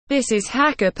This is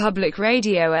Hacker Public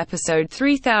Radio episode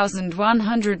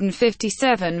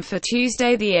 3157 for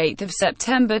Tuesday the 8th of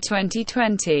September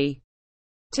 2020.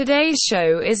 Today's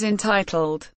show is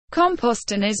entitled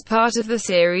Compost and is part of the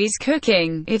series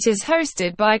Cooking. It is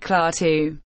hosted by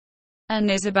Klaatu and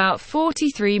is about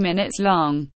 43 minutes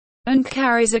long and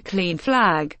carries a clean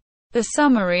flag. The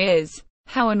summary is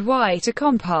how and why to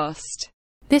compost.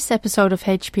 This episode of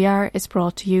HPR is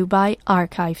brought to you by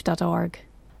archive.org.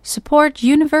 Support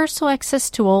universal access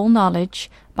to all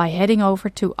knowledge by heading over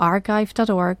to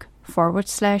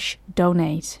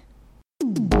archive.org/donate.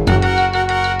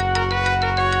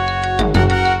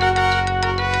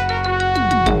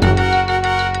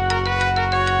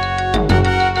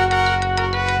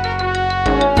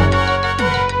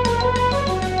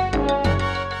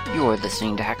 You're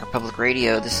listening to Hacker Public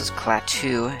Radio. This is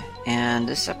Klaatu, and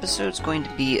this episode is going to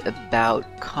be about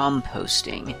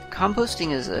composting.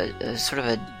 Composting is a sort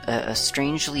of a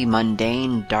strangely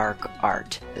mundane, dark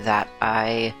art that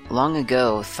I long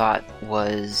ago thought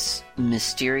was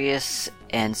mysterious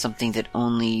and something that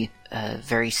only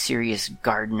very serious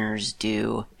gardeners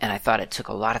do, and I thought it took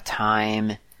a lot of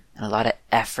time and a lot of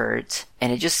effort,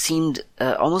 and it just seemed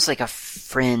almost like a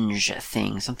fringe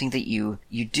thing, something that you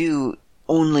do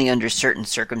only under certain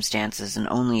circumstances and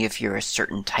only if you're a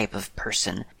certain type of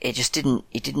person. It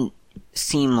didn't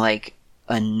seem like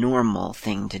a normal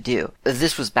thing to do.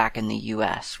 This was back in the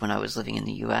US, when I was living in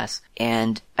the US,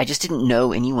 and I just didn't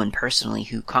know anyone personally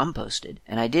who composted.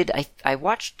 And I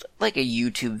watched like a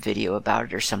YouTube video about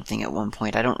it or something at one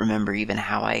point. I don't remember even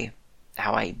how I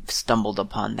stumbled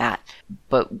upon that.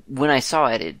 But when I saw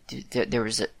it, there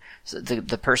was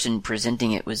the person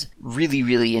presenting it was really,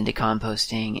 really into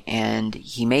composting, and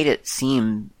he made it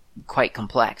seem quite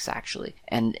complex, actually.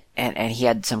 And he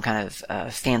had some kind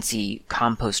of fancy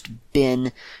compost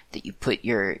bin that you put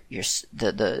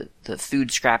the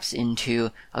food scraps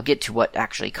into. I'll get to what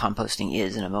actually composting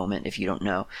is in a moment if you don't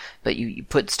know. But you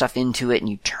put stuff into it and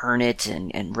you turn it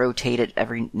and rotate it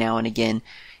every now and again.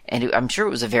 And I'm sure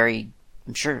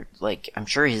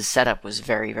his setup was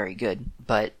very, very good,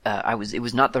 but it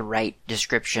was not the right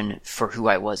description for who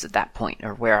I was at that point,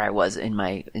 or where I was in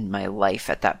my life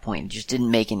at that point. It just didn't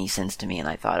make any sense to me, and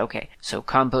I thought, okay, so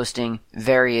composting,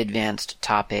 very advanced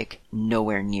topic,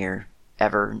 nowhere near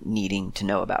ever needing to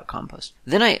know about compost.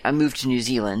 Then I moved to New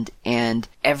Zealand, and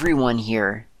everyone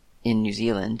here in New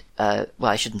Zealand, well,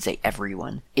 I shouldn't say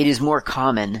everyone, it is more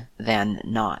common than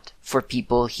not for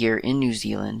people here in New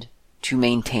Zealand to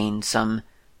maintain some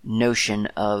notion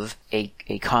of a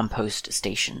compost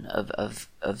station, of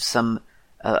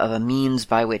a means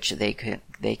by which they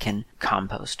can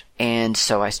compost. And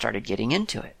so I started getting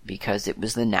into it because it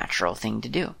was the natural thing to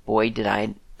do.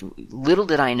 Little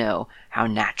did I know how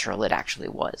natural it actually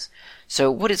was.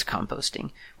 So what is composting?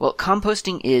 Well,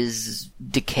 composting is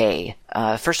decay.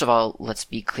 First of all, let's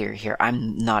be clear here.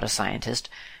 I'm not a scientist.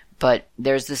 But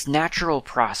there's this natural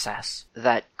process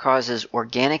that causes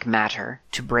organic matter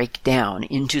to break down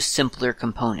into simpler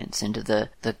components, into the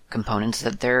components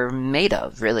that they're made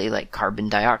of, really, like carbon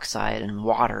dioxide and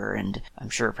water and I'm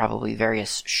sure probably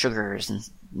various sugars and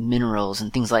minerals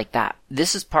and things like that.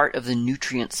 This is part of the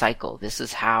nutrient cycle. This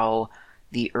is how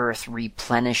the earth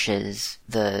replenishes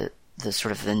the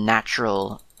sort of the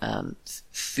natural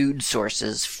food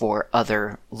sources for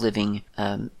other living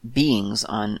beings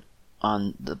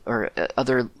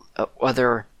other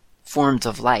forms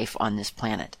of life on this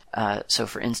planet. So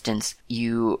for instance,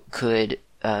 you could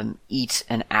eat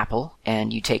an apple,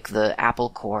 and you take the apple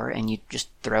core and you just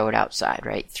throw it outside,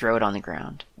 right? Throw it on the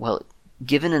ground. Well,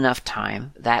 given enough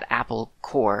time, that apple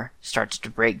core starts to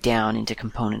break down into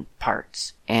component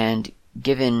parts. And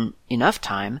given enough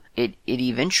time, it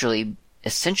eventually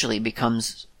essentially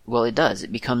becomes, well, it does.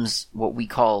 It becomes what we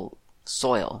call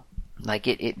soil. Like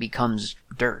it becomes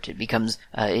dirt. It becomes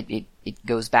it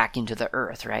goes back into the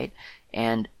earth, right?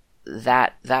 And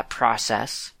that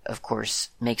process, of course,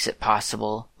 makes it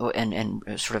possible and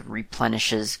sort of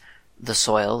replenishes the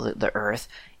soil, the earth,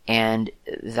 and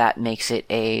that makes it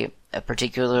a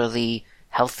particularly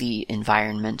healthy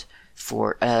environment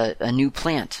for a new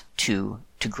plant to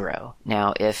grow.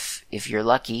 Now, if you're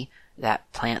lucky,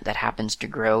 that plant that happens to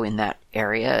grow in that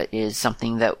area is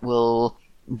something that will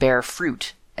bear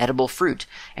fruit, edible fruit,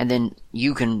 and then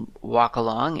you can walk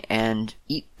along and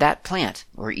eat that plant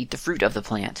or eat the fruit of the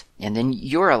plant, and then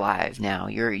you're alive now.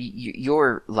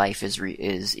 Your life is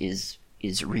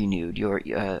renewed.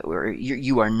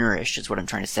 You are nourished, is what I'm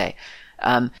trying to say.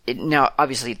 Now,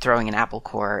 obviously, throwing an apple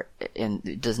core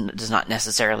does not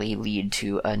necessarily lead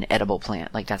to an edible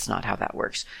plant. Like, that's not how that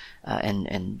works.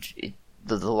 The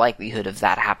likelihood of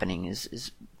that happening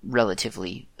is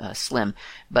relatively slim.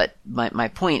 But my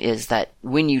point is that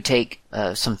when you take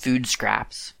some food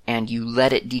scraps and you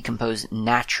let it decompose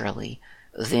naturally,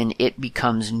 then it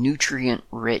becomes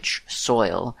nutrient-rich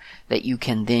soil that you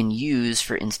can then use,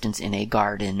 for instance, in a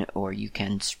garden, or you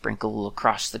can sprinkle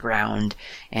across the ground,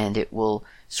 and it will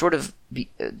sort of be,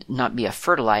 not be a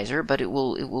fertilizer, but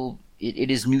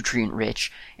it is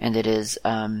nutrient-rich, and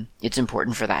it's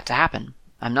important for that to happen.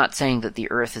 I'm not saying that the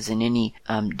earth is in any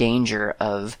danger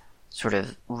of sort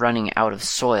of running out of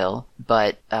soil,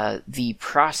 but the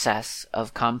process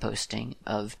of composting,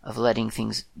 of letting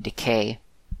things decay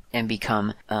and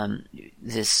become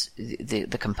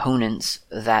the components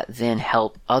that then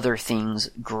help other things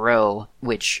grow,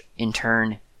 which in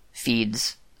turn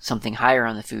feeds something higher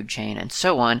on the food chain, and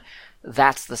so on.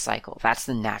 That's the cycle. That's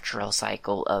the natural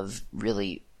cycle of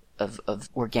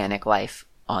organic life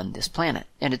on this planet.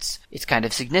 And it's kind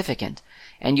of significant.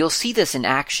 And you'll see this in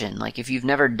action. Like, if you've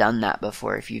never done that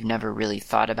before, if you've never really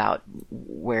thought about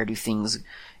where do things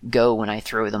go when I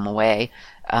throw them away,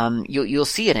 you'll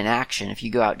see it in action if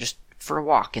you go out just for a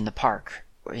walk in the park,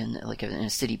 or in a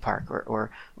city park,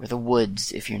 or the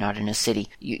woods if you're not in a city.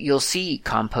 You'll see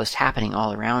compost happening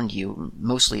all around you,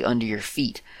 mostly under your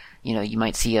feet. You know, you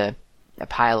might see a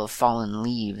pile of fallen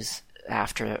leaves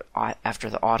after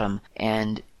the autumn,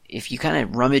 and if you kind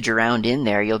of rummage around in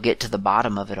there, you'll get to the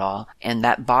bottom of it all. And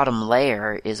that bottom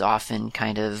layer is often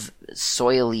kind of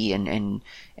soily and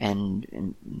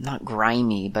not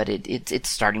grimy, but it's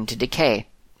starting to decay.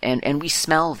 And we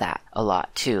smell that a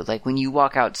lot too. Like when you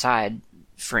walk outside,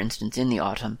 for instance, in the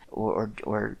autumn, or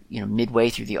midway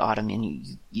through the autumn,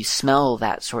 and you smell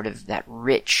that sort of that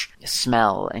rich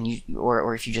smell, and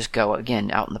or if you just go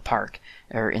again out in the park,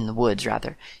 or in the woods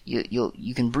rather,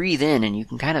 you can breathe in and you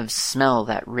can kind of smell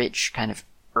that rich kind of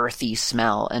earthy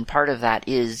smell. And part of that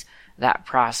is that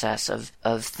process of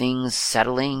things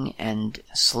settling and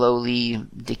slowly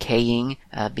decaying,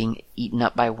 being eaten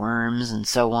up by worms and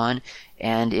so on,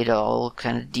 and it all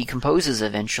kind of decomposes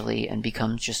eventually and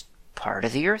becomes just part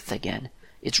of the earth again.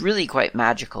 It's really quite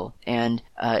magical, and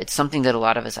it's something that a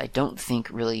lot of us, I don't think,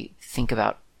 really think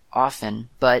about often.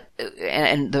 But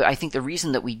I think the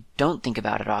reason that we don't think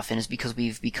about it often is because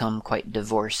we've become quite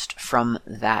divorced from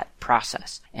that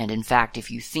process. And in fact, if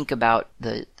you think about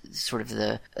at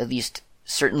least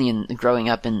certainly in growing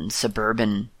up in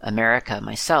suburban America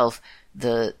myself,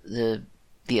 the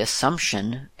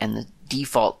assumption and the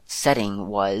default setting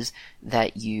was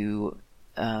that you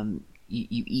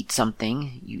eat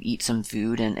something, you eat some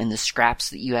food, and the scraps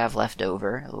that you have left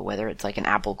over, whether it's like an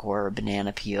apple core or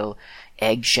banana peel,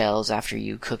 eggshells after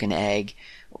you cook an egg,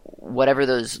 whatever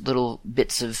those little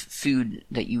bits of food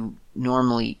that you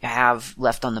normally have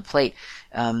left on the plate,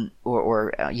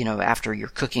 or after you're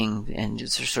cooking and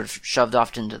just sort of shoved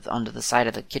off onto the side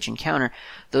of the kitchen counter,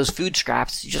 those food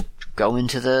scraps you just go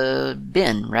into the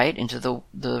bin, right? Into the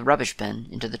rubbish bin,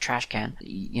 into the trash can.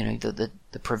 The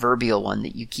proverbial one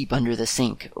that you keep under the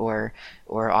sink or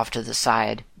off to the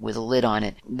side with a lid on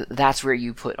it. That's where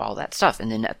you put all that stuff.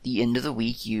 And then at the end of the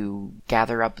week, you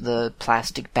gather up the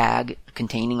plastic bag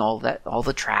containing all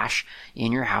the trash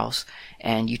in your house,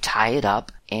 and you tie it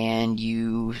up, and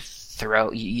you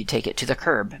take it to the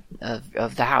curb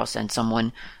of the house, and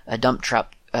a dump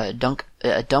truck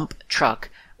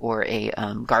or a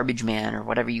garbage man, or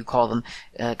whatever you call them,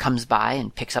 comes by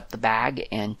and picks up the bag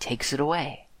and takes it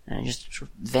away. And it just sort of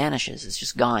vanishes. It's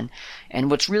just gone.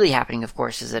 And what's really happening, of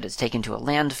course, is that it's taken to a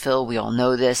landfill. We all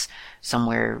know this.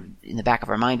 Somewhere in the back of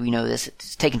our mind, we know this.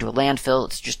 It's taken to a landfill.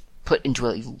 It's just put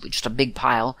into just a big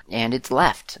pile, and it's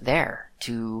left there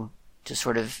to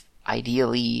sort of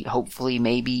ideally, hopefully,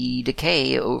 maybe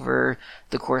decay over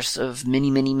the course of many,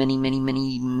 many, many, many,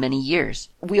 many, many years.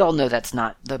 We all know that's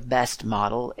not the best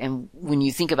model, and when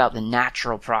you think about the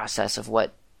natural process of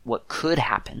what could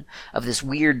happen, of this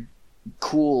weird,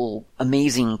 cool,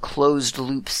 amazing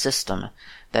closed-loop system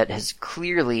that has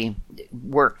clearly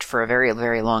worked for a very,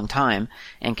 very long time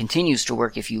and continues to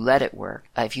work if you let it work.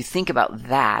 If you think about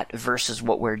that versus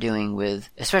what we're doing with,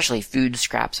 especially food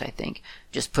scraps, I think,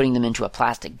 just putting them into a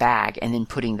plastic bag and then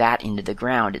putting that into the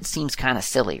ground, it seems kind of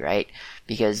silly, right?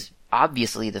 Because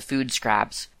obviously the food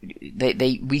scraps,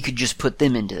 we could just put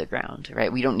them into the ground,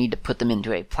 right? We don't need to put them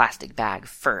into a plastic bag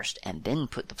first and then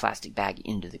put the plastic bag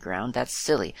into the ground. That's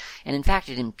silly. And in fact,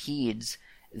 it impedes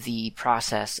the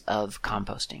process of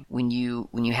composting. When you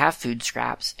have food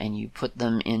scraps and you put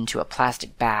them into a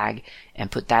plastic bag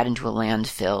and put that into a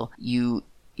landfill,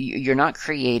 you're not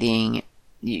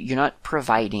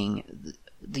providing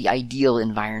the ideal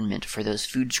environment for those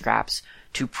food scraps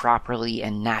to properly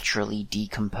and naturally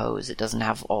decompose. It doesn't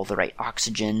have all the right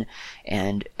oxygen,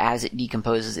 and as it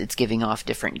decomposes, it's giving off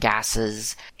different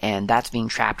gases, and that's being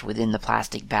trapped within the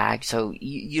plastic bag. So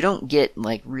you don't get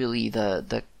like really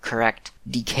the correct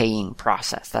decaying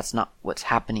process. That's not what's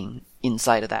happening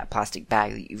inside of that plastic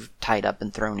bag that you've tied up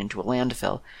and thrown into a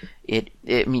landfill.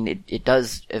 It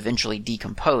does eventually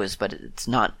decompose, but it's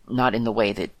not in the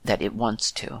way that it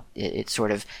wants to. It's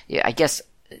sort of, I guess,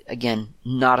 again,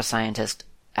 not a scientist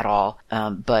at all,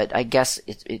 but I guess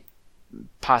it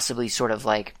possibly sort of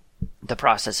like the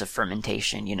process of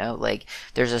fermentation, like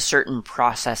there's a certain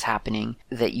process happening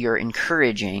that you're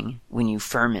encouraging when you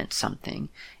ferment something,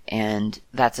 and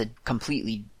that's a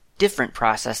completely different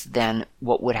process than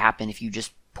what would happen if you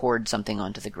just poured something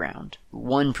onto the ground.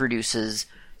 One produces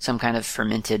some kind of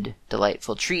fermented,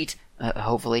 delightful treat,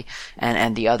 hopefully,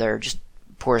 and the other just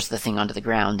pours the thing onto the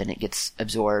ground and it gets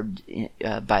absorbed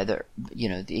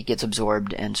it gets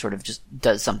absorbed and sort of just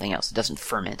does something else. It doesn't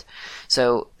ferment.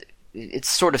 So it's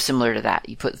sort of similar to that.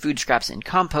 You put food scraps in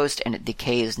compost and it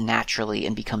decays naturally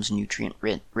and becomes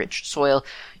nutrient-rich soil.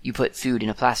 You put food in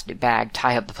a plastic bag,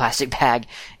 tie up the plastic bag,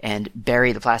 and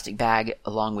bury the plastic bag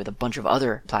along with a bunch of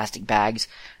other plastic bags.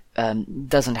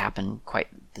 Doesn't happen quite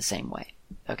the same way.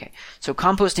 Okay, so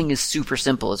composting is super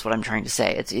simple is what I'm trying to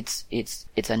say.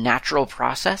 It's a natural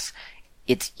process.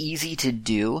 It's easy to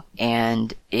do,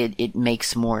 and it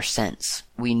makes more sense.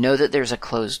 We know that there's a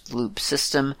closed loop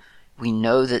system. We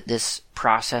know that this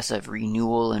process of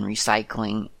renewal and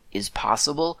recycling is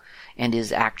possible and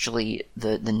is actually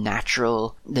the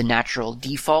natural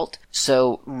default.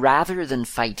 So rather than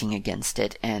fighting against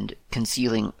it and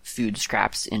concealing food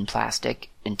scraps in plastic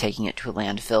and taking it to a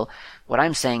landfill, what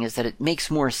I'm saying is that it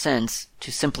makes more sense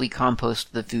to simply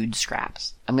compost the food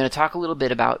scraps. I'm going to talk a little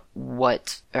bit about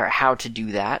how to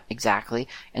do that exactly,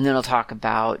 and then I'll talk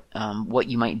about what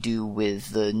you might do with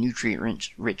the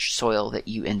nutrient-rich soil that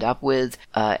you end up with,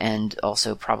 and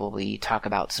also probably talk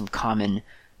about some common,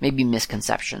 maybe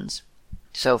misconceptions.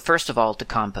 So first of all, to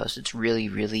compost, it's really,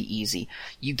 really easy.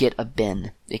 You get a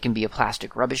bin. It can be a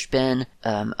plastic rubbish bin,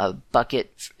 a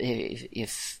bucket,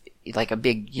 if like a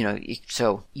big,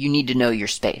 so you need to know your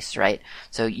space, right?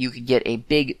 So you could get a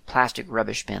big plastic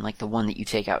rubbish bin, like the one that you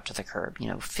take out to the curb,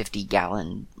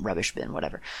 50-gallon rubbish bin,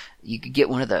 whatever. You could get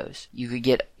one of those. You could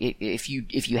get, if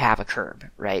you have a curb,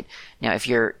 right? Now, if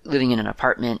you're living in an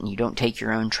apartment and you don't take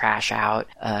your own trash out,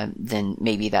 then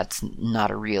maybe that's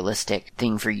not a realistic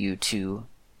thing for you to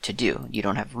do. You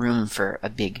don't have room for a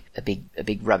big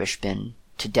rubbish bin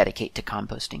to dedicate to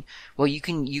composting. Well, you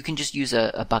can just use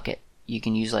a bucket. You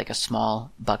can use like a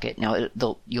small bucket. Now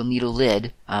you'll need a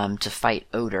lid to fight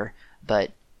odor,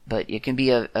 but it can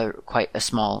be a quite a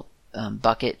small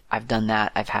bucket. I've done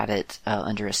that. I've had it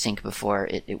under a sink before.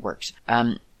 It works.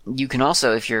 You can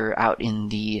also, if you're out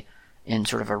in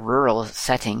sort of a rural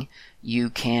setting, you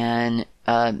can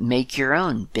make your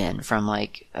own bin from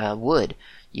like wood.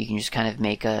 You can just kind of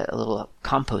make a little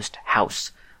compost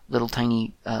house. Little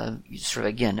tiny, sort of,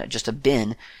 again, just a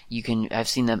bin. I've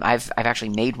seen them, I've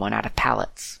actually made one out of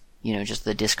pallets. Just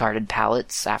the discarded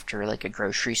pallets after like a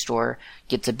grocery store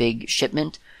gets a big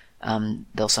shipment.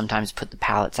 They'll sometimes put the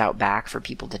pallets out back for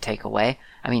people to take away.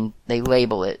 I mean, they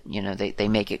label it, they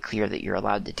make it clear that you're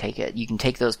allowed to take it. You can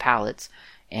take those pallets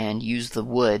and use the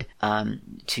wood,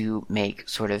 to make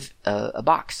sort of a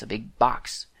big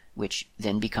box, which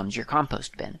then becomes your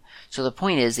compost bin. So the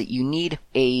point is that you need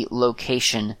a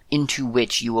location into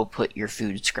which you will put your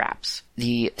food scraps.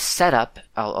 The setup,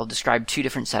 I'll describe two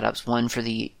different setups, one for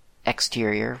the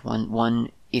exterior,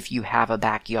 one if you have a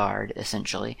backyard,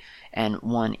 essentially, and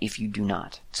one if you do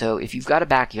not. So if you've got a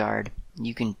backyard,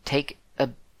 you can take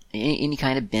any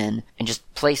kind of bin and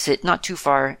just place it not too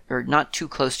far or not too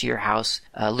close to your house.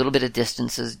 A little bit of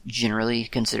distance is generally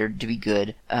considered to be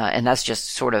good, and that's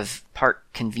just sort of part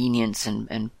convenience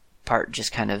and part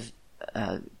just kind of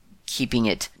keeping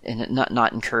it and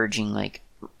not encouraging like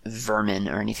vermin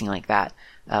or anything like that,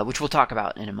 which we'll talk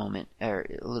about in a moment or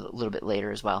a little bit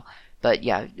later as well. But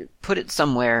yeah, put it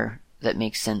somewhere that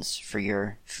makes sense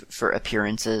for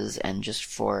appearances and just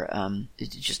for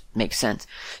it just makes sense.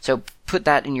 So put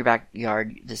that in your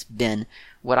backyard, this bin.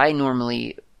 What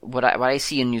I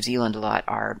see in New Zealand a lot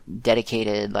are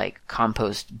dedicated like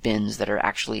compost bins that are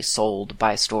actually sold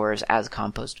by stores as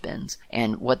compost bins.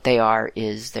 And what they are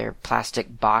is they're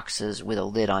plastic boxes with a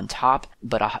lid on top,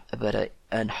 but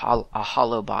a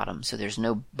hollow bottom, so there's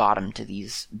no bottom to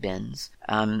these bins.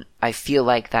 I feel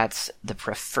like that's the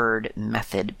preferred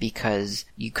method because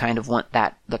you kind of want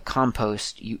the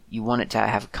compost, you want it to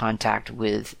have contact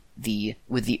with the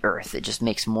earth. It just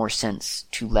makes more sense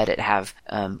to let it have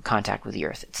contact with the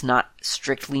earth. It's not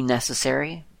strictly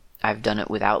necessary. I've done it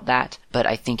without that, but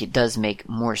I think it does make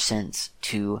more sense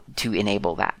to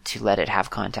enable that, to let it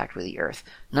have contact with the earth.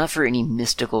 Not for any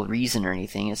mystical reason or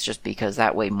anything, it's just because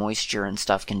that way moisture and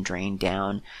stuff can drain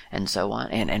down and so on,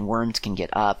 and worms can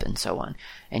get up and so on.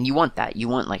 And you want that. You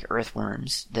want like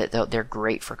earthworms. They're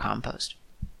great for compost.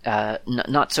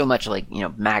 Not so much like,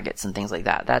 maggots and things like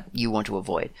that. That you want to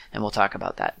avoid, and we'll talk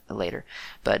about that later.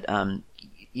 But,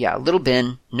 yeah, a little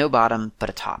bin, no bottom,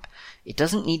 but a top. It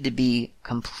doesn't need to be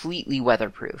completely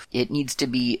weatherproof. It needs to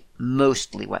be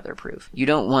mostly weatherproof. You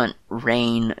don't want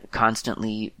rain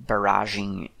constantly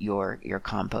barraging your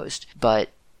compost, but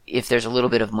if there's a little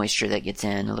bit of moisture that gets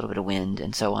in, a little bit of wind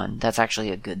and so on, that's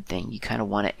actually a good thing. You kind of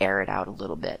want to air it out a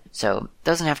little bit. So it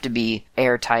doesn't have to be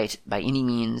airtight by any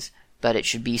means, but it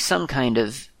should be some kind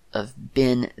of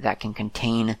bin that can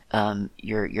contain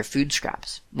your food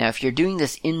scraps. Now, if you're doing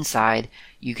this inside,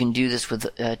 you can do this with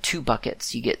 2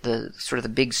 buckets. You get the sort of the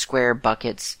big square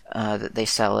buckets that they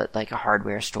sell at like a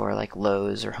hardware store like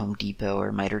Lowe's or Home Depot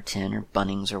or Mitre 10 or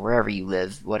Bunnings or wherever you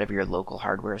live, whatever your local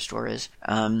hardware store is.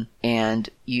 And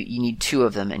you need 2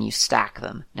 of them, and you stack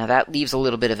them. Now that leaves a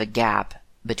little bit of a gap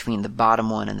between the bottom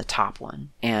one and the top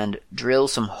one, and drill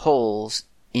some holes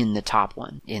in the top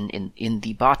one, in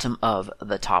the bottom of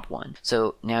the top one.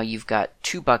 So now you've got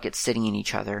 2 buckets sitting in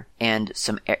each other and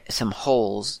some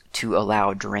holes to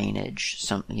allow drainage,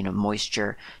 some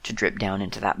moisture to drip down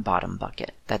into that bottom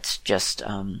bucket. That's just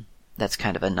that's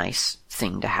kind of a nice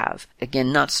thing to have.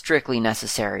 Again, not strictly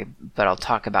necessary, but I'll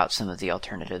talk about some of the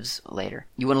alternatives later.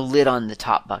 You want a lid on the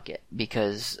top bucket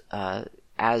because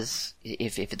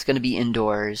if it's going to be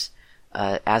indoors,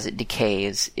 as it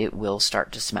decays, it will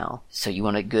start to smell. So you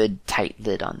want a good tight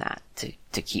lid on that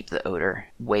to keep the odor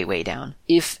way, way down.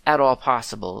 If at all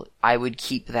possible, I would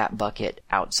keep that bucket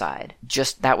outside.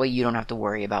 Just that way you don't have to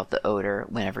worry about the odor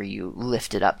whenever you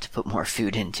lift it up to put more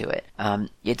food into it.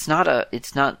 It's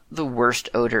not the worst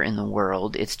odor in the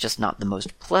world. It's just not the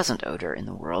most pleasant odor in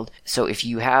the world. So if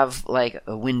you have like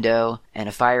a window and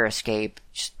a fire escape,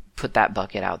 just put that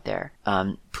bucket out there.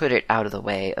 Put it out of the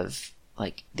way of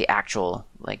like the actual,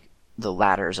 like the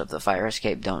ladders of the fire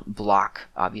escape. Don't block,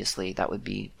 obviously that would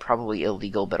be probably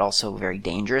illegal, but also very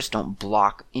dangerous. Don't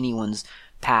block anyone's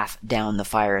path down the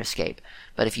fire escape.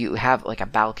 But if you have like a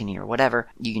balcony or whatever,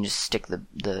 you can just stick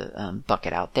the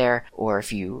bucket out there. Or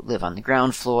if you live on the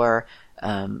ground floor,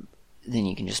 then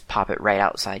you can just pop it right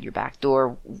outside your back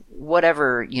door.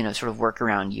 Whatever, sort of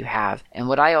workaround you have. And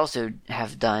what I also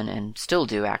have done, and still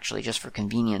do actually, just for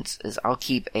convenience, is I'll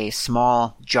keep a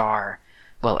small jar.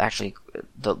 Well, actually,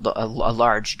 a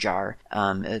large jar,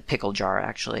 a pickle jar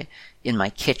actually, in my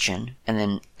kitchen. And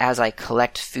then as I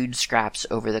collect food scraps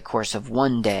over the course of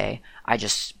one day, I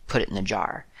just put it in the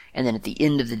jar. And then at the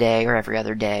end of the day, or every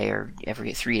other day, or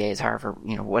every 3 days, however,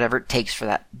 whatever it takes for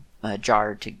that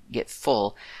jar to get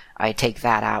full, I take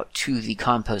that out to the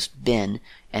compost bin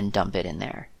and dump it in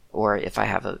there. Or if I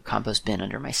have a compost bin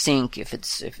under my sink, if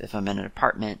I'm in an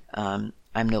apartment, I'm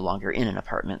no longer in an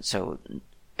apartment, so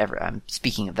I'm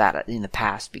speaking of that in the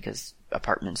past because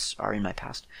apartments are in my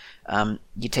past.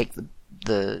 You take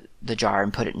the jar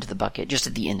and put it into the bucket just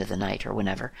at the end of the night or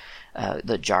whenever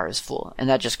the jar is full, and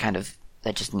that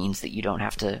just means that you don't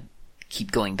have to keep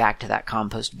going back to that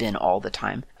compost bin all the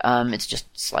time. It's just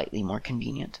slightly more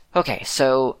convenient. Okay,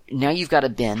 so now you've got a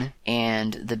bin,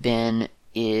 and the bin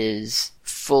is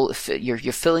full. You're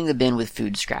filling the bin with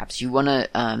food scraps. You wanna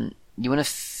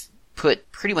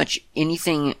put pretty much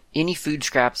anything, any food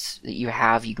scraps that you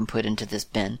have, you can put into this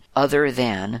bin, other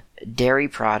than dairy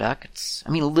products. I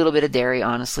mean, a little bit of dairy,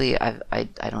 honestly. I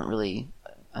don't really.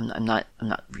 I'm not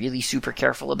really super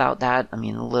careful about that. I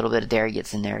mean, a little bit of dairy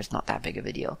gets in there. It's not that big of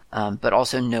a deal. But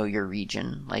also know your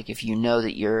region. Like if you know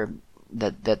that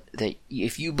that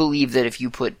if you believe that if you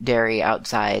put dairy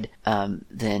outside,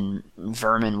 then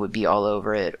vermin would be all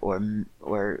over it, or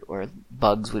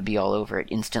bugs would be all over it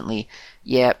instantly.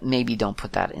 Yeah, maybe don't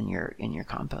put that in your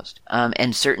compost.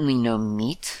 And certainly no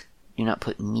meat. Do not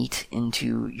put meat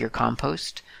into your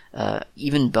compost.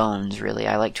 Even bones, really.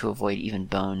 I like to avoid even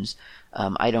bones.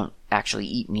 I don't actually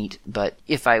eat meat, but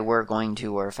if I were going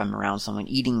to, or if I'm around someone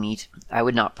eating meat, I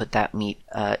would not put that meat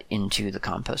into the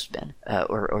compost bin,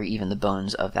 or even the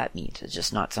bones of that meat. It's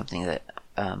just not something that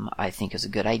I think is a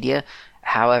good idea.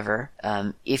 However,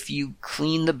 if you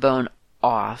clean the bone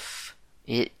off,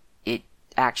 it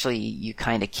actually, you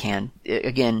kind of can.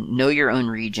 Again, know your own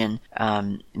region.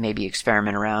 Maybe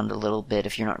experiment around a little bit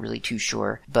if you're not really too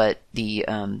sure. But the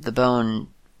bone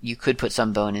you could put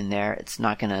some bone in there. It's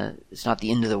not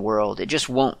the end of the world. It just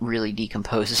won't really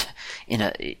decompose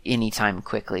any time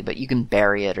quickly, but you can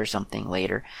bury it or something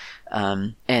later.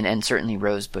 And certainly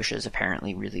rose bushes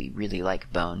apparently really, really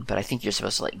like bone, but I think you're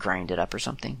supposed to like grind it up or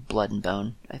something. Blood and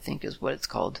bone, I think is what it's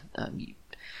called.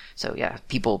 So yeah,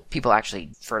 people actually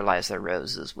fertilize their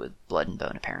roses with blood and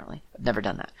bone apparently. I've never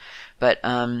done that. But,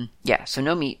 yeah, so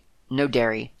no meat, no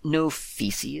dairy, no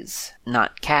feces,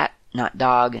 not cat, not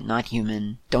dog, not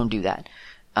human. Don't do that.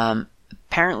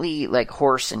 Apparently, like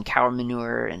horse and cow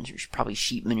manure and probably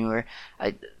sheep manure,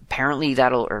 apparently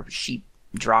or sheep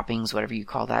droppings, whatever you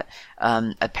call that.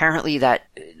 Apparently that,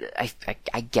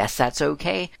 I guess that's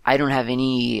okay. I don't have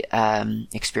any,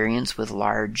 experience with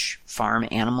large farm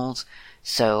animals,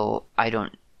 so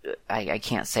I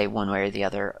can't say one way or the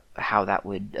other how that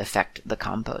would affect the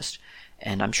compost.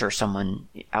 And I'm sure someone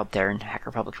out there in Hacker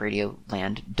Public Radio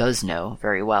land does know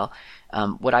very well.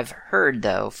 What I've heard,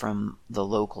 though, from the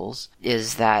locals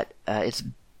is that it's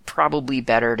probably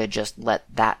better to just let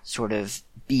that sort of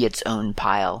be its own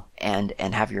pile and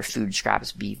have your food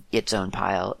scraps be its own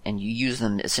pile, and you use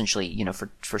them essentially,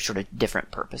 for sort of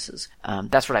different purposes.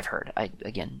 That's what I've heard.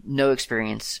 Again, no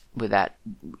experience with that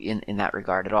in that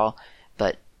regard at all,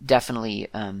 but definitely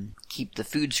keep the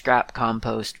food scrap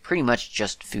compost pretty much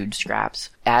just food scraps.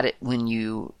 Add it when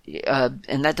you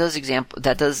and that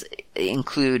does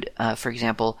include for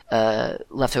example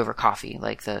leftover coffee,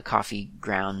 like the coffee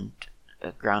ground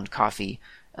coffee.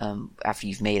 After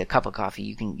you've made a cup of coffee,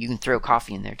 you can throw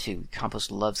coffee in there too.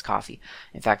 Compost loves coffee.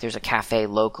 In fact, there's a cafe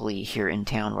locally here in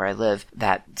town where I live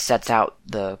that sets out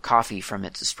the coffee from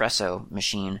its espresso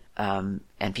machine, and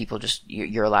people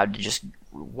you're allowed to just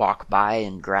walk by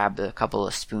and grab a couple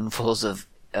of spoonfuls of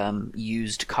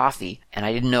used coffee, and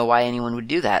I didn't know why anyone would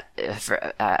do that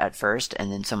at first,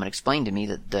 and then someone explained to me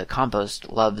that the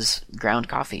compost loves ground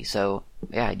coffee, so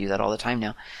yeah, I do that all the time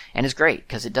now, and it's great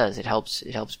because it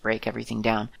helps break everything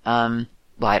down. Well,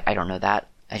 I don't know that.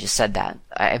 I just said that.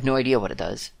 I have no idea what it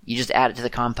does. You just add it to the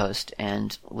compost,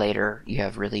 and later you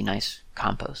have really nice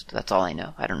compost. That's all I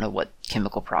know. I don't know what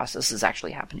chemical process is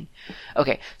actually happening.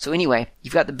 Okay, so anyway,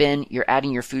 you've got the bin, you're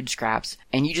adding your food scraps,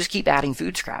 and you just keep adding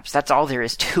food scraps. That's all there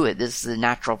is to it. This is a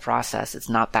natural process. It's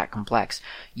not that complex.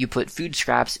 You put food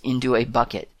scraps into a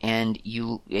bucket, and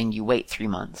you wait 3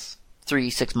 months.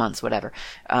 6 months, whatever.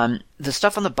 The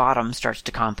stuff on the bottom starts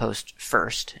to compost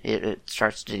first. It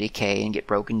starts to decay and get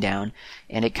broken down,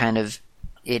 and it kind of,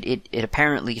 it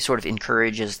apparently sort of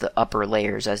encourages the upper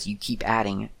layers as you keep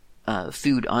adding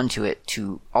food onto it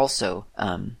to also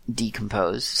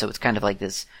decompose. So it's kind of like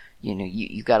this,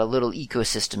 you've got a little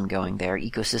ecosystem going there,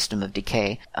 ecosystem of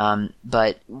decay.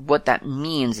 But what that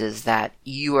means is that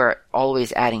you are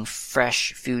always adding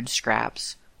fresh food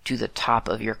scraps to the top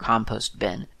of your compost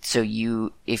bin. So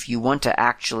if you want to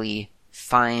actually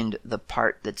find the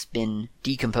part that's been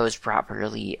decomposed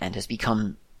properly and has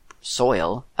become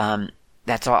soil,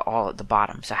 that's all at the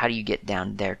bottom. So how do you get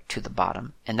down there to the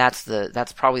bottom? And that's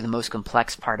probably the most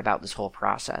complex part about this whole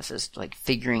process, is like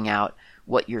figuring out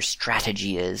what your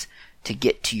strategy is to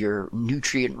get to your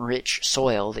nutrient-rich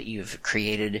soil that you've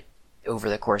created over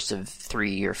the course of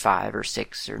 3 or 5 or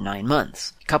 6 or 9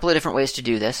 months. A couple of different ways to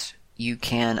do this. You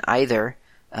can either,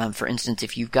 for instance,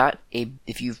 if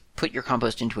you've put your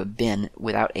compost into a bin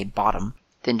without a bottom,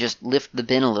 then just lift the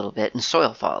bin a little bit and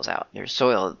soil falls out. There's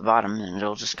soil at the bottom and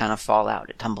it'll just kind of fall out.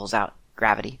 It tumbles out.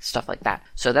 Gravity, stuff like that.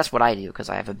 So that's what I do, because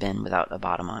I have a bin without a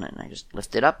bottom on it, and I just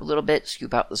lift it up a little bit,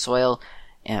 scoop out the soil,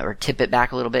 or tip it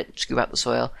back a little bit, scoop out the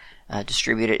soil,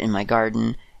 distribute it in my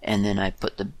garden, and then I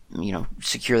put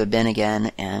secure the bin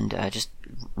again, and just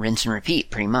rinse and repeat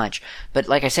pretty much. But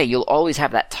like I say, you'll always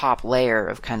have that top layer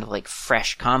of kind of like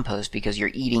fresh compost because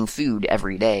you're eating food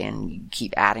every day and you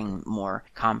keep adding more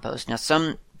compost. Now,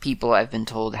 some people, I've been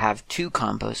told, have 2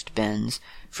 compost bins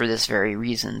for this very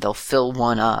reason. They'll fill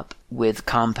one up with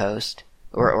compost,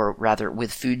 or rather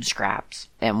with food scraps,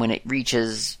 and when it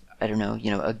reaches, I don't know,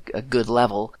 a good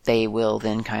level, they will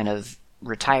then kind of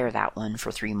retire that one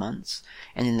for 3 months,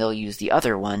 and then they'll use the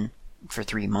other one for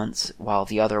 3 months while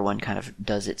the other one kind of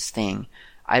does its thing.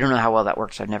 I don't know how well that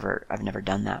works. I've never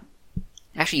done that.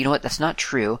 Actually, you know what? That's not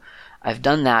true. I've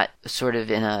done that sort of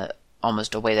in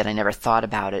almost a way that I never thought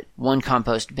about it. One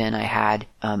compost bin I had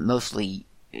mostly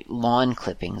lawn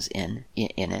clippings in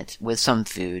it with some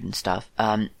food and stuff.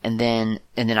 And then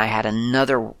I had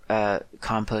another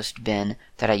compost bin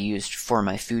that I used for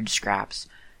my food scraps.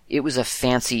 It was a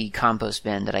fancy compost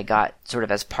bin that I got sort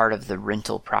of as part of the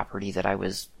rental property that I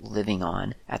was living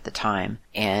on at the time.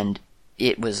 And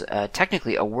it was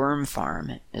technically a worm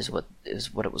farm, is what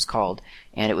it was called,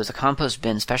 and it was a compost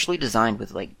bin specially designed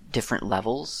with like different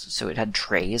levels. So it had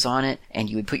trays on it, and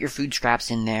you would put your food scraps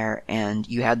in there, and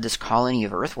you had this colony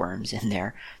of earthworms in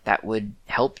there that would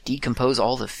help decompose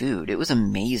all the food. It was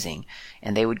amazing,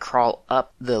 and they would crawl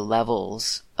up the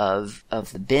levels of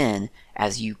the bin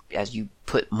as you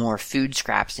put more food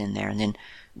scraps in there, and then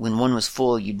when one was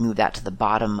full, you'd move that to the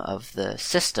bottom of the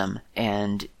system,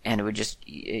 and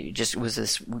it just was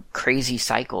this crazy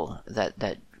cycle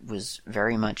that was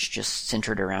very much just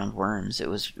centered around worms. It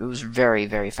was very,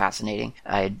 very fascinating.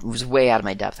 I was way out of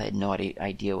my depth. I had no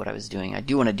idea what I was doing. I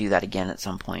do want to do that again at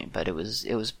some point, but it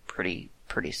was pretty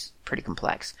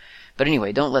complex. But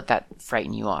anyway, don't let that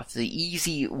frighten you off. The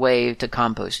easy way to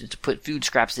compost is to put food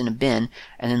scraps in a bin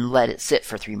and then let it sit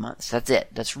for 3 months. That's it.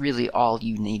 That's really all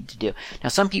you need to do. Now,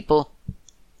 some people,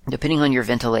 depending on your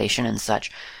ventilation and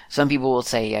such, some people will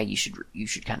say, yeah, you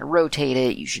should kind of rotate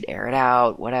it, you should air it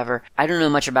out, whatever. I don't know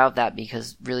much about that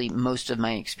because really most of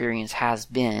my experience has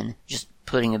been just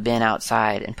putting a bin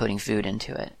outside and putting food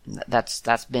into it.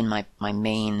 That's been my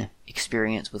main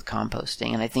experience with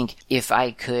composting. And I think if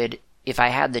I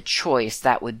had the choice,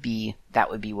 that would be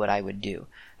what I would do.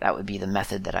 That would be the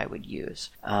method that I would use.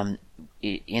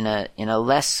 In a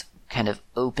less kind of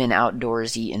open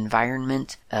outdoorsy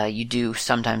environment, you do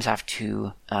sometimes have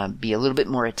to be a little bit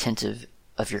more attentive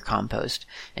of your compost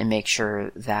and make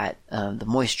sure that the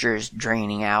moisture is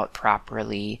draining out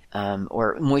properly,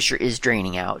 or moisture is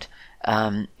draining out,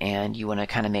 and you want to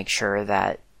kind of make sure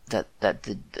that the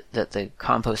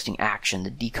composting action, the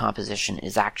decomposition,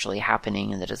 is actually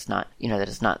happening, and that it's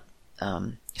not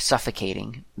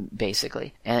suffocating,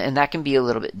 basically. And that can be a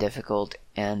little bit difficult.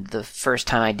 And the first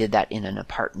time I did that in an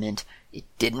apartment, it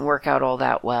didn't work out all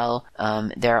that well.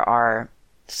 There are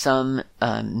some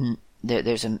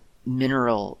there's a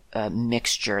mineral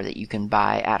mixture that you can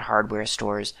buy at hardware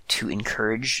stores to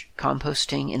encourage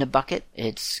composting in a bucket.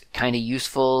 It's kind of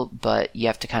useful, but you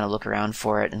have to kind of look around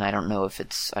for it, and I don't know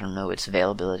its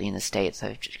availability in the States,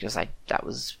 because that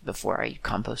was before I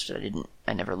composted.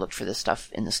 I never looked for this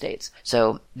stuff in the States.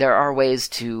 So there are ways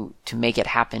to make it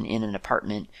happen in an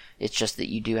apartment. It's just that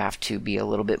you do have to be a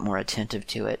little bit more attentive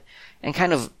to it and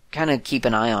kind of keep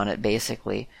an eye on it,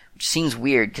 basically. Which seems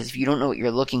weird, because if you don't know what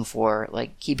you're looking for,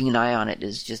 like, keeping an eye on it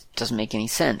just doesn't make any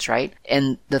sense, right?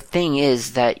 And the thing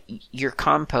is that your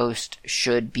compost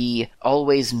should be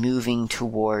always moving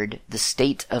toward the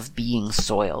state of being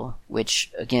soil,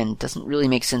 which, again, doesn't really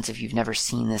make sense if you've never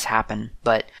seen this happen.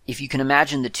 But if you can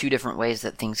imagine the two different ways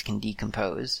that things can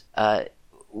decompose,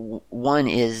 one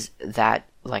is that,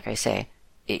 like I say,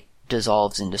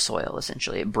 dissolves into soil,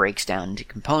 essentially. It breaks down into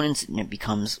components and it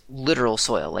becomes literal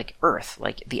soil, like earth,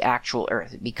 like the actual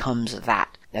earth. It becomes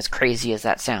that. As crazy as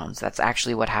that sounds, that's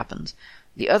actually what happens.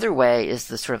 The other way is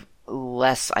the sort of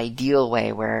less ideal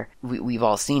way, where we've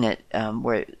all seen it,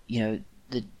 where,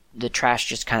 the trash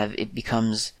just kind of, it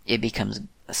becomes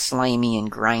slimy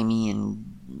and grimy and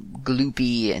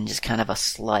gloopy and just kind of a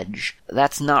sludge.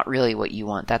 That's not really what you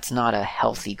want. That's not a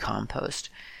healthy compost.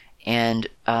 And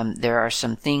there are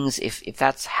some things, if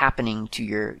that's happening to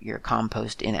your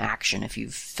compost in action, if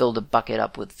you've filled a bucket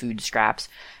up with food scraps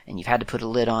and you've had to put a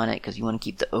lid on it because you want to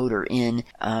keep the odor in,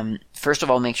 first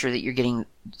of all, make sure that you're getting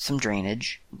some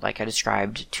drainage, like I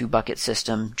described, 2-bucket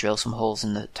system. Drill some holes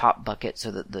in the top bucket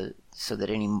so that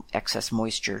any excess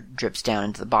moisture drips down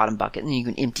into the bottom bucket, and then you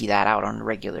can empty that out on a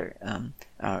regular,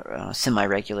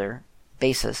 semi-regular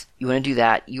basis. You want to do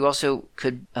that. You also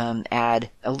could add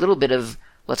a little bit of,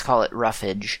 let's call it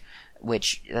roughage,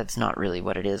 which that's not really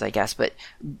what it is, I guess, but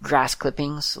grass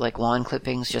clippings, like lawn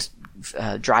clippings, just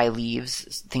dry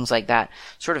leaves, things like that,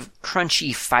 sort of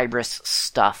crunchy, fibrous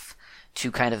stuff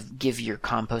to kind of give your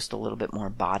compost a little bit more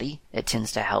body. It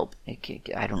tends to help.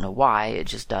 I don't know why, it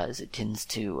just does. It tends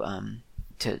to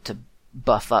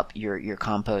buff up your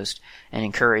compost and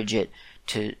encourage it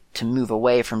to move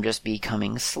away from just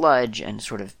becoming sludge and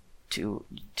sort of to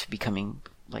becoming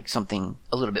like something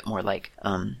a little bit more like,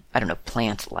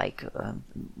 plant-like,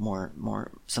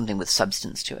 more something with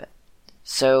substance to it.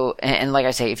 So, and like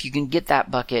I say, if you can get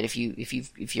that bucket, if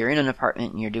you're in an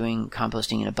apartment and you're doing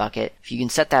composting in a bucket, if you can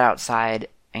set that outside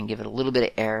and give it a little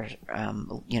bit of air,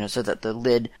 so that the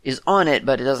lid is on it,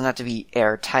 but it doesn't have to be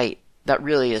airtight, that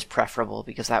really is preferable,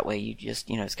 because that way you just,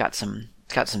 it's got some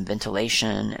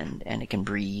ventilation and it can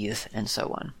breathe and so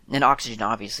on. And oxygen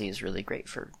obviously is really great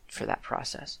for that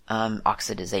process.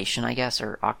 Oxidization, I guess,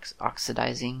 or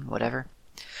oxidizing, whatever.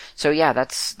 So yeah,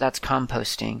 that's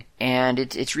composting, and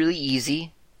it's really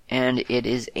easy, and it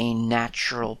is a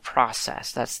natural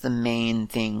process. That's the main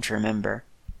thing to remember.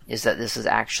 is that this is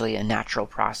actually a natural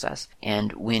process.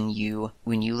 And when you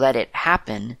let it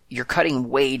happen, you're cutting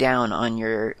way down on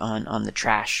on the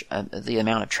trash, the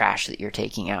amount of trash that you're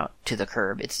taking out to the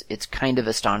curb. It's kind of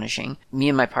astonishing. Me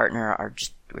and my partner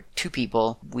we're two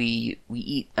people. We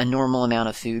eat a normal amount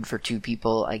of food for two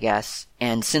people, I guess.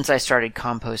 And since I started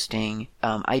composting,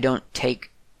 I don't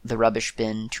take the rubbish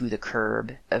bin to the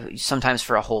curb, sometimes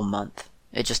for a whole month.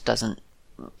 It just doesn't.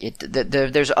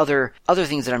 There's other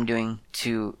things that I'm doing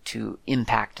to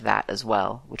impact that as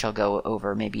well, which I'll go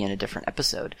over maybe in a different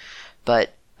episode.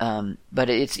 But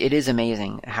it is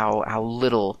amazing how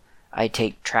little I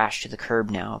take trash to the curb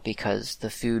now, because the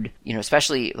food,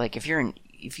 especially like if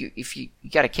you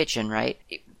got a kitchen, right?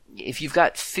 If you've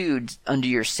got food under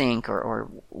your sink or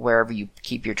wherever you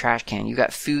keep your trash can, you've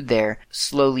got food there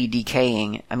slowly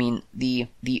decaying. I mean, the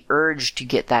urge to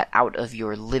get that out of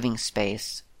your living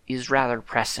space is rather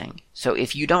pressing. So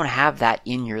if you don't have that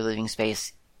in your living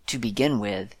space to begin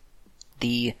with,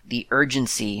 the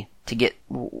urgency to get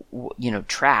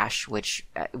trash, which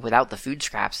without the food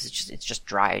scraps it's just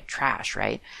dry trash,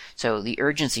 right? So the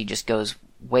urgency just goes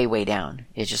way down.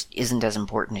 It just isn't as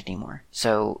important anymore.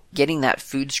 So getting that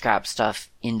food scrap stuff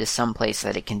into some place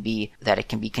that it can be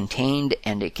contained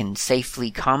and it can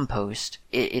safely compost,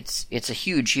 it's a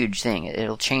huge thing.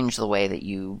 It'll change the way that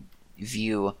you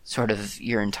view sort of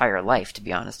your entire life, to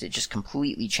be honest. It just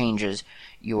completely changes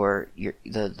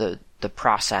the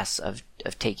process of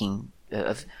taking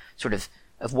of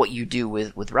what you do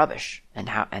with rubbish, and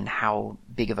how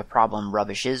big of a problem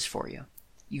rubbish is for you.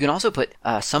 You can also put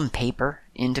some paper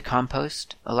into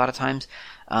compost a lot of times.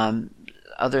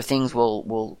 Other things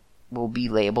will be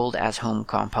labeled as home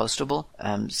compostable.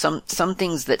 Some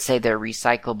things that say they're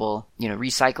recyclable,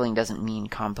 recycling doesn't mean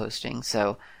composting.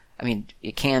 So I mean,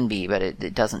 it can be, but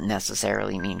it doesn't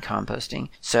necessarily mean composting.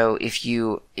 So if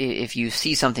you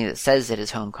see something that says it is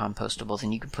home compostable,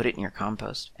 then you can put it in your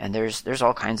compost. And there's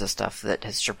all kinds of stuff that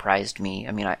has surprised me.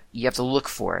 I mean, you have to look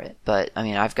for it, but I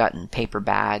mean, I've gotten paper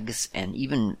bags and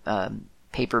even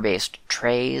paper-based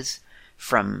trays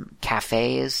from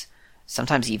cafes.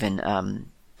 Sometimes even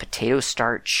potato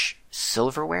starch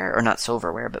silverware, or not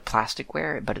silverware, but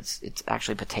plasticware, but it's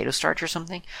actually potato starch or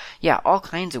something. Yeah, all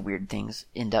kinds of weird things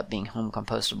end up being home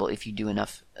compostable if you do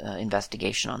enough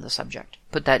investigation on the subject.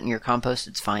 Put that in your compost,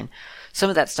 it's fine. Some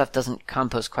of that stuff doesn't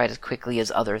compost quite as quickly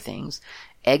as other things.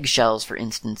 Eggshells, for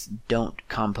instance, don't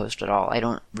compost at all. I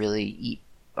don't really eat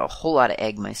a whole lot of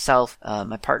egg myself.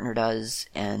 My partner does,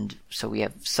 and so we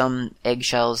have some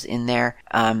eggshells in there.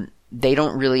 They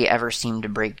don't really ever seem to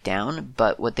break down,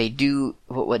 but what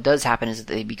does happen is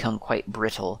that they become quite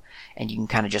brittle, and you can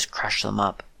kind of just crush them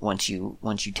up once you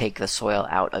take the soil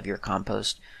out of your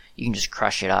compost. You can just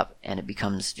crush it up, and it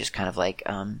becomes just kind of like,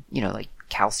 like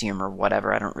calcium or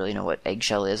whatever. I don't really know what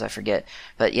eggshell is, I forget.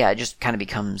 But yeah, it just kind of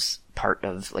becomes part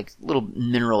of like little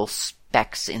mineral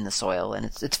specks in the soil, and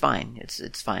it's fine.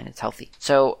 It's fine. It's healthy.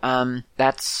 So,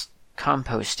 that's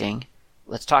composting.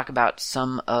 Let's talk about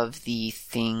some of the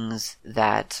things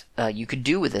that you could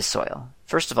do with this soil.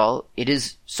 First of all, it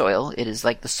is soil. It is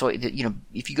like the soil.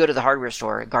 If you go to the hardware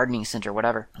store, a gardening center,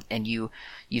 whatever, and you've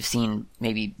seen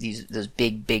maybe those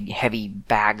big heavy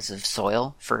bags of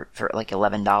soil for like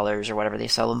 $11 or whatever they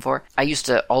sell them for. I used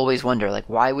to always wonder, like,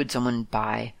 why would someone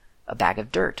buy a bag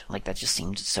of dirt? Like, that just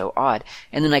seemed so odd.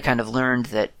 And then I kind of learned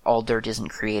that all dirt isn't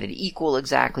created equal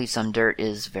exactly. Some dirt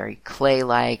is very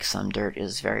clay-like, some dirt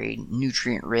is very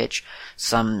nutrient-rich,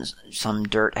 some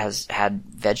dirt has had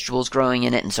vegetables growing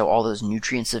in it, and so all those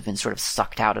nutrients have been sort of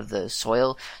sucked out of the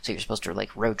soil, so you're supposed to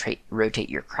like rotate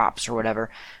your crops or whatever.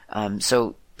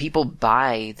 So people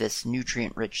buy this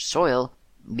nutrient-rich soil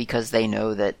because they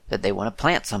know that they want to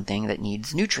plant something that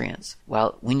needs nutrients.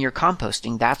 Well, when you're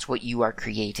composting, that's what you are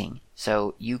creating.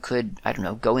 So you could, I don't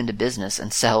know, go into business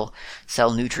and sell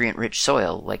nutrient-rich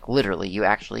soil. Like, literally, you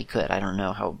actually could. I don't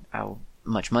know how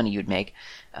much money you'd make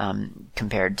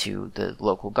compared to the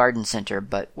local garden center,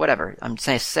 but whatever. I'm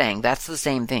saying that's the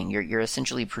same thing. You're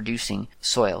essentially producing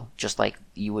soil, just like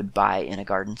you would buy in a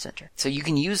garden center. So you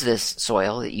can use this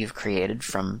soil that you've created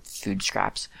from food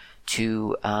scraps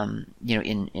to,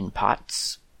 in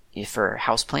pots for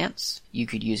houseplants. You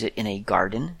could use it in a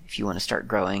garden if you want to start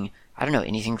growing, I don't know,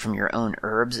 anything from your own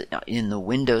herbs in the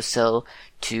windowsill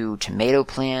to tomato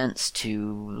plants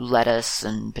to lettuce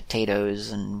and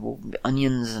potatoes and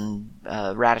onions and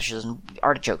radishes and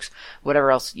artichokes,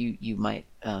 whatever else you might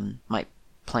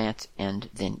plant and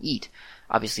then eat.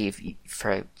 Obviously, if you,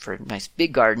 for a nice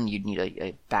big garden, you'd need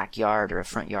a backyard or a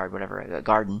front yard, whatever, a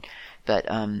garden. But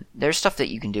there's stuff that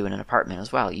you can do in an apartment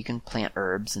as well. You can plant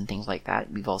herbs and things like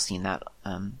that. We've all seen that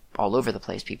all over the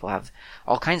place. People have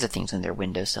all kinds of things in their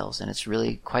windowsills, and it's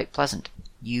really quite pleasant.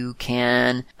 You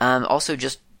can also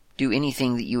just do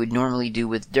anything that you would normally do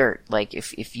with dirt. Like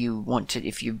if you want to,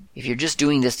 if you're just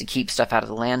doing this to keep stuff out of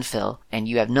the landfill and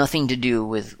you have nothing to do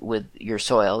with your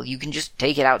soil, you can just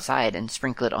take it outside and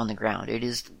sprinkle it on the ground. It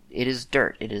is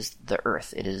dirt. It is the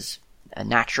earth. It is a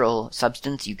natural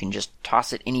substance. You can just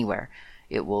toss it anywhere.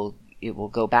 It will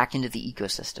go back into the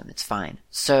ecosystem. It's fine.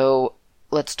 So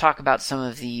let's talk about some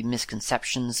of the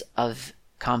misconceptions of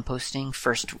composting.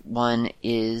 First one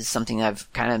is something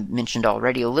I've kind of mentioned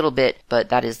already a little bit, but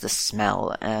that is the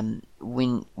smell.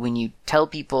 When you tell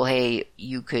people, hey,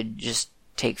 you could just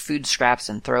take food scraps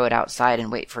and throw it outside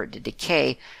and wait for it to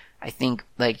decay, I think,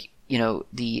 like, you know,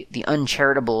 the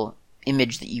uncharitable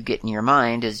image that you get in your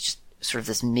mind is just sort of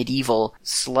this medieval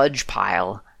sludge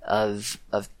pile of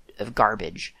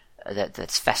garbage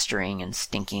that's festering and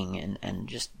stinking and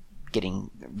just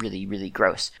getting really, really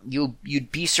gross.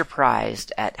 You'd be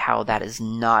surprised at how that is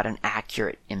not an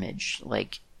accurate image.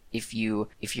 Like, if you're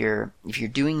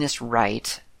doing this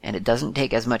right, and it doesn't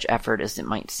take as much effort as it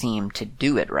might seem to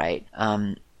do it right,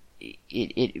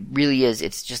 it really is.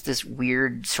 It's just this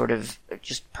weird sort of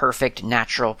just perfect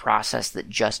natural process that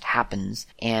just happens.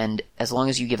 And as long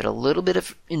as you give it a little bit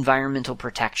of environmental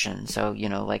protection, so, you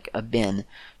know, like a bin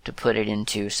to put it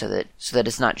into so that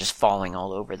it's not just falling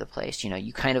all over the place. You know,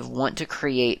 you kind of want to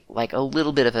create like a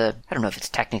little bit of a, I don't know if it's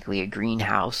technically a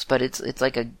greenhouse, but it's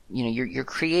like a, you know, you're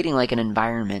creating like an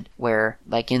environment where,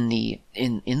 like in the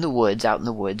woods, out in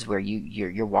the woods where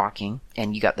you're walking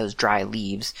and you got those dry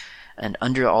leaves, and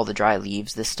under all the dry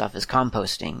leaves, this stuff is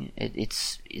composting.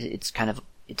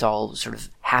 It's all sort of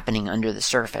happening under the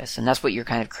surface, and that's what you're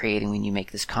kind of creating when you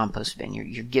make this compost bin.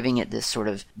 You're giving it this sort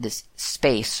of this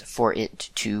space for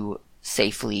it to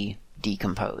safely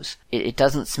decompose. It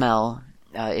doesn't smell.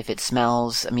 If it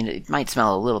smells, I mean, it might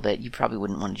smell a little bit. You probably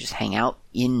wouldn't want to just hang out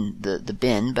in the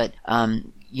bin, but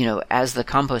you know, as the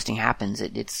composting happens,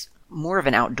 it's more of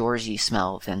an outdoorsy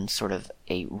smell than sort of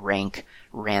a rank,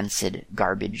 rancid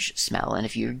garbage smell. And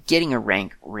if you're getting a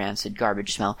rank, rancid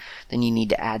garbage smell, then you need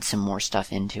to add some more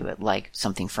stuff into it, like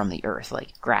something from the earth,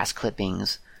 like grass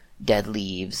clippings, dead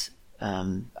leaves,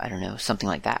 I don't know, something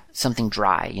like that. Something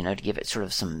dry, you know, to give it sort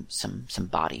of some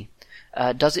body.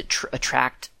 Does it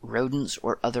attract rodents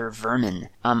or other vermin?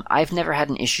 I've never had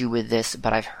an issue with this,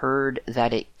 but I've heard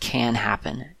that it can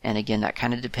happen. And again, that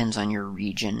kind of depends on your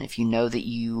region. If you know that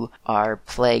you are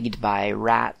plagued by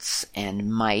rats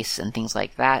and mice and things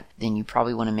like that, then you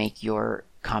probably want to make your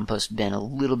compost bin a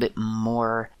little bit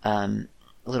more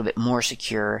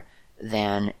secure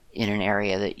than in an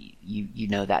area that you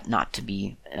know that not to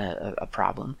be a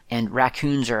problem. And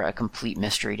raccoons are a complete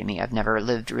mystery to me. I've never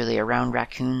lived really around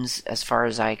raccoons as far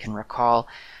as I can recall.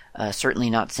 Certainly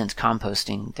not since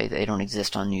composting. They don't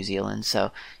exist on New Zealand,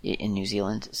 so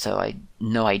I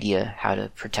no idea how to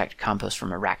protect compost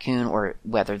from a raccoon or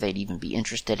whether they'd even be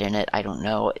interested in it. I don't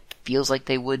know. It feels like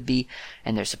they would be,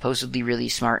 and they're supposedly really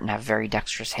smart and have very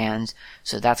dexterous hands,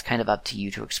 so that's kind of up to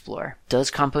you to explore.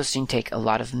 Does composting take a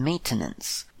lot of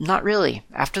maintenance? Not really.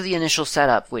 After the initial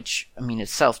setup, which, I mean,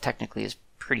 itself technically is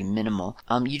pretty minimal,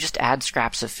 you just add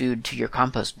scraps of food to your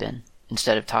compost bin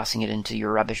instead of tossing it into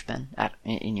your rubbish bin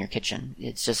in your kitchen.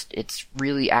 It's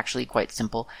really actually quite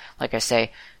simple. Like I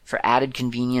say, for added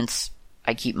convenience,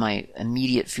 I keep my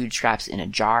immediate food scraps in a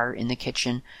jar in the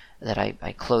kitchen that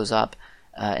I close up,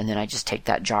 and then I just take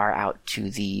that jar out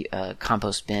to the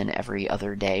compost bin every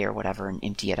other day or whatever and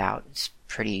empty it out. It's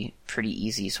pretty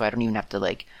easy, so I don't even have to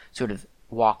like sort of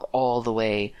walk all the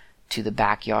way to the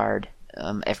backyard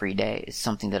every day. It's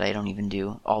something that I don't even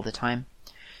do all the time.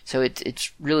 So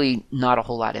it's really not a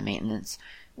whole lot of maintenance.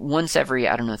 Once every,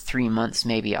 3 months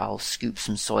maybe, I'll scoop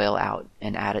some soil out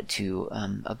and add it to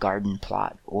a garden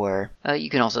plot. Or you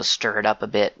can also stir it up a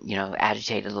bit, you know,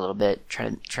 agitate it a little bit, try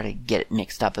to get it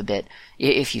mixed up a bit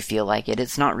if you feel like it.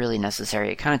 It's not really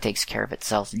necessary. It kind of takes care of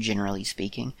itself, generally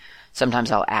speaking.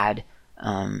 Sometimes I'll add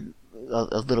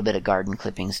a little bit of garden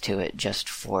clippings to it just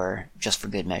for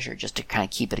good measure, just to kind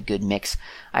of keep it a good mix.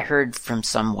 I heard from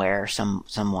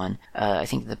someone, I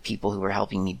think the people who were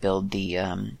helping me build the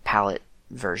palette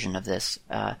version of this,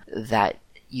 that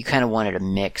you kind of wanted a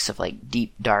mix of like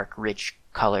deep, dark, rich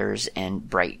colors and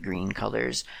bright green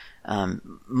colors.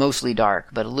 Mostly dark,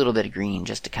 but a little bit of green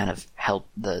just to kind of help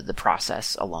the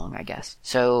process along, I guess.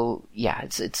 So yeah,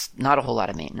 it's not a whole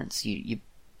lot of maintenance. You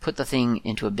put the thing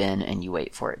into a bin and you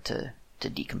wait for it to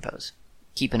decompose.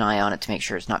 keep an eye on it to make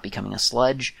sure it's not becoming a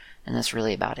sludge, and that's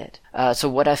really about it. So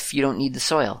what if you don't need the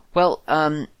soil? Well,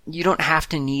 you don't have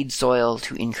to need soil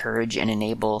to encourage and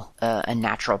enable a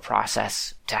natural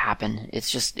process to happen.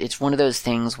 It's one of those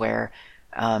things where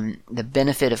the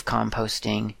benefit of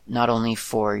composting, not only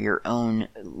for your own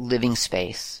living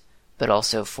space, but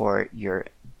also for your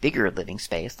bigger living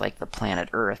space, like the planet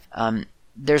Earth,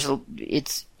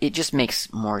 it just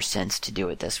makes more sense to do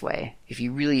it this way. If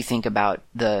you really think about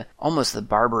almost the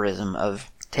barbarism of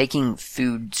taking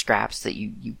food scraps that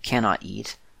you cannot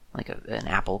eat, like an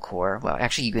apple core. Well,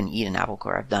 actually you can eat an apple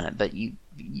core, I've done it, but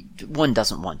one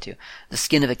doesn't want to. The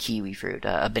skin of a kiwi fruit,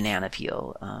 a banana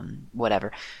peel,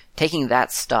 whatever. Taking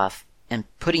that stuff and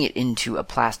putting it into a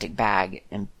plastic bag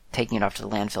and taking it off to the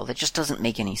landfill, that just doesn't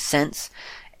make any sense.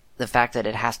 The fact that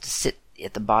it has to sit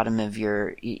at the bottom of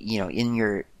your,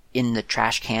 in the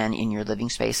trash can in your living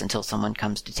space until someone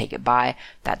comes to take it by,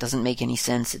 that doesn't make any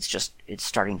sense. It's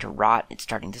starting to rot. It's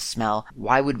starting to smell.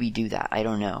 Why would we do that? I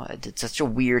don't know. It's such a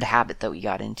weird habit that we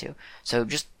got into. So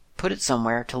just put it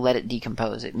somewhere to let it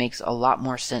decompose. It makes a lot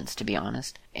more sense, to be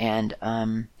honest. And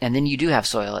then you do have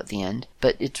soil at the end,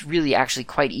 but it's really actually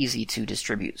quite easy to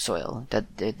distribute soil.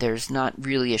 There's not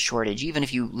really a shortage. Even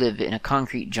if you live in a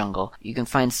concrete jungle, you can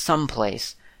find some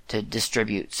place to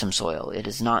distribute some soil. It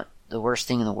is not the worst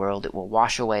thing in the world. It will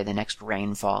wash away the next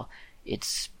rainfall.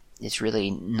 It's really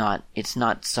not, it's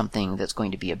not something that's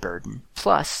going to be a burden.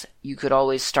 Plus, you could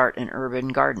always start an urban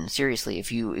garden. Seriously,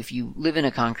 if you live in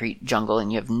a concrete jungle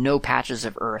and you have no patches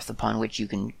of earth upon which you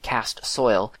can cast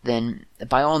soil, then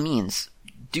by all means,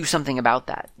 do something about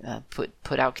that.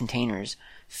 Put out containers,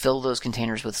 fill those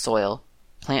containers with soil,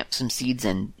 plant some seeds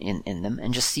in them,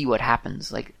 and just see what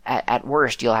happens. Like, at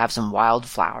worst, you'll have some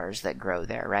wildflowers that grow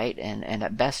there, right? And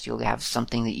at best, you'll have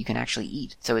something that you can actually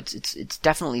eat. So it's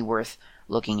definitely worth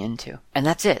looking into. And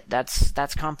that's it. That's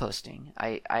composting.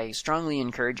 I strongly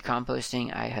encourage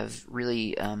composting. I have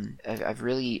really, I've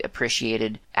really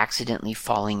appreciated accidentally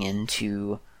falling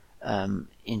into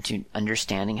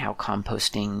understanding how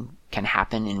composting can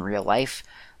happen in real life.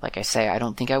 Like I say, I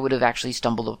don't think I would have actually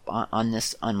stumbled on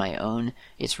this on my own.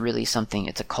 It's really something,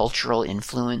 it's a cultural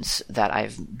influence that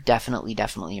I've definitely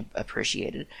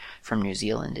appreciated from New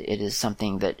Zealand. It is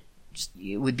something that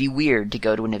it would be weird to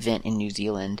go to an event in New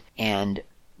Zealand and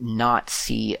not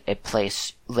see a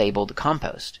place labeled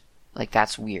compost. Like,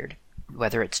 that's weird.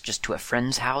 Whether it's just to a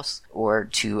friend's house or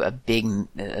to a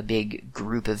big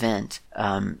group event,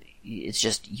 it's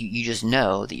just, you just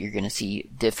know that you're going to see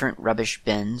different rubbish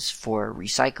bins for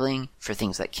recycling, for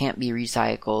things that can't be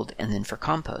recycled, and then for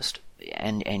compost.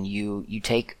 And you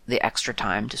take the extra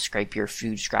time to scrape your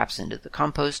food scraps into the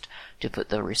compost, to put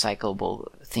the recyclable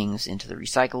things into the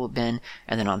recycle bin,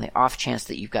 and then on the off chance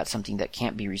that you've got something that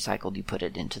can't be recycled, you put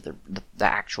it into the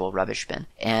actual rubbish bin.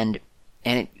 And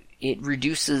it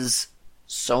reduces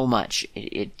so much.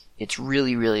 It's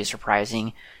really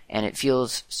surprising, and it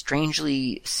feels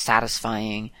strangely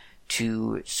satisfying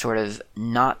to sort of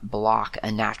not block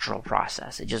a natural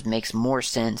process. It just makes more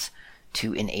sense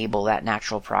to enable that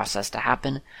natural process to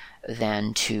happen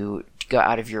than to go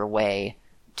out of your way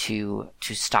to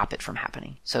stop it from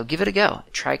happening. So give it a go.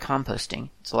 Try composting.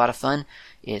 It's a lot of fun.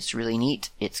 It's really neat.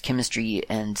 It's chemistry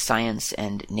and science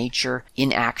and nature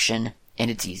in action,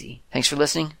 and it's easy. Thanks for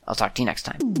listening. I'll talk to you next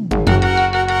time.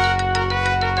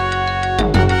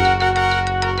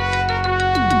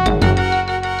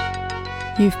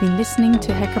 You've been listening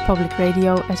to Hacker Public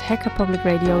Radio at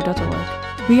hackerpublicradio.org.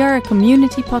 We are a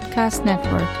community podcast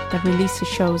network that releases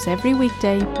shows every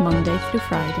weekday, Monday through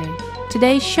Friday.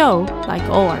 Today's show, like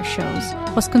all our shows,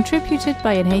 was contributed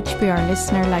by an HPR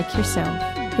listener like yourself.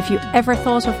 If you ever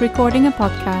thought of recording a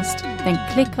podcast, then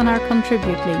click on our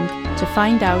contribute link to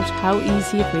find out how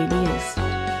easy it really is.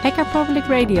 Hacker Public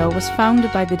Radio was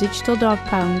founded by the Digital Dog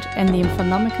Pound and the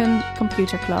Infonomicon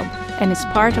Computer Club and is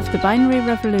part of the binary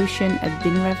revolution at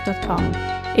binrev.com.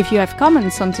 If you have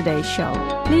comments on today's show,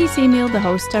 please email the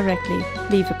host directly,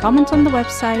 leave a comment on the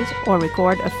website, or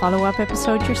record a follow-up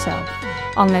episode yourself.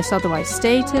 Unless otherwise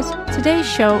stated, today's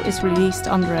show is released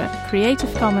under a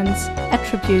Creative Commons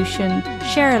Attribution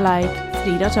Share Alike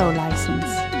 3.0 license.